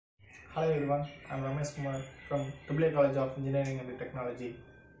Hello everyone, I'm Ramesh Kumar from AA College of Engineering and Technology.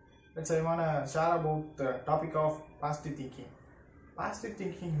 I want to share about the topic of positive thinking. Positive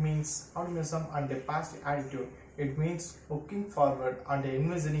thinking means optimism and a positive attitude. It means looking forward and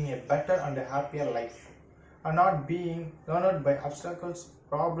envisioning a better and a happier life, and not being burdened by obstacles,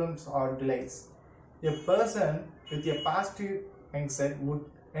 problems, or delays. A person with a positive mindset would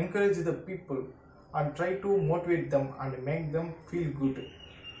encourage the people and try to motivate them and make them feel good.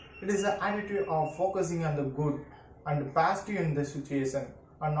 It is the attitude of focusing on the good and positive in the situation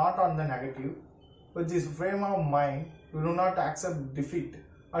and not on the negative. With this frame of mind, you do not accept defeat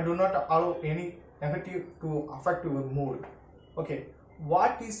and do not allow any negative to affect your mood. Okay,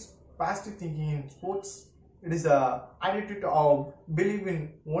 what is positive thinking in sports? It is the attitude of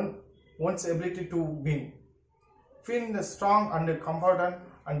believing in one's ability to win, feeling the strong and confident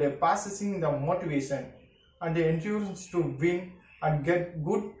and possessing the motivation and the endurance to win and get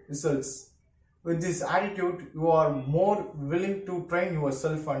good results. With this attitude, you are more willing to train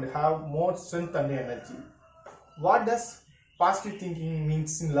yourself and have more strength and energy. What does positive thinking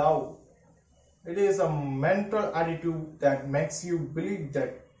means in love? It is a mental attitude that makes you believe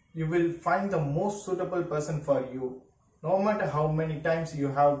that you will find the most suitable person for you, no matter how many times you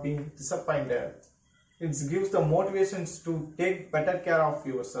have been disappointed. It gives the motivations to take better care of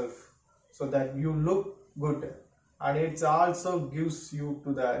yourself so that you look good, and it also gives you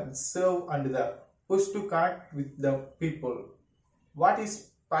to the serve and the push to connect with the people. What is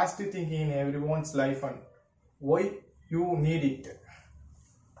positive thinking in everyone's life and why you need it?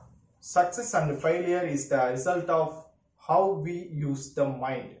 Success and failure is the result of how we use the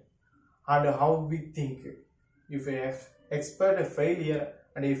mind and how we think. If you expect a failure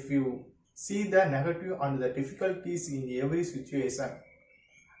and if you see the negative and the difficulties in every situation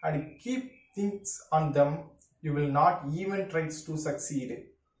and keep things on them, you will not even try to succeed.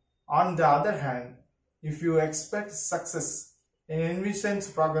 On the other hand, if you expect success, envision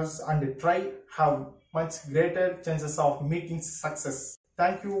progress and try have much greater chances of meeting success.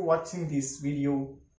 Thank you for watching this video.